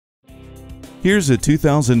Here's a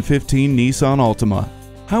 2015 Nissan Altima.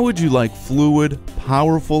 How would you like fluid,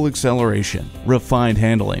 powerful acceleration, refined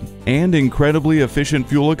handling, and incredibly efficient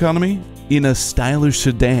fuel economy in a stylish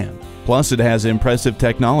sedan? Plus, it has impressive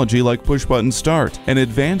technology like push-button start, an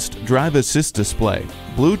advanced drive assist display,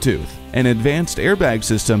 Bluetooth, an advanced airbag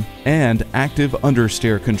system, and active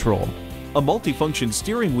understeer control. A multifunction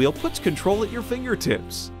steering wheel puts control at your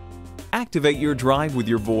fingertips. Activate your drive with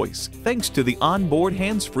your voice thanks to the onboard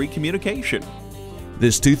hands-free communication.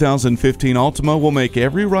 This 2015 Altima will make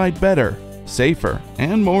every ride better, safer,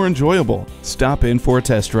 and more enjoyable. Stop in for a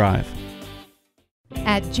test drive.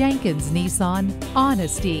 At Jenkins Nissan,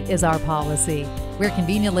 honesty is our policy. We're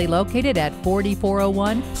conveniently located at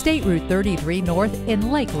 4401 State Route 33 North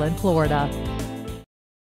in Lakeland, Florida.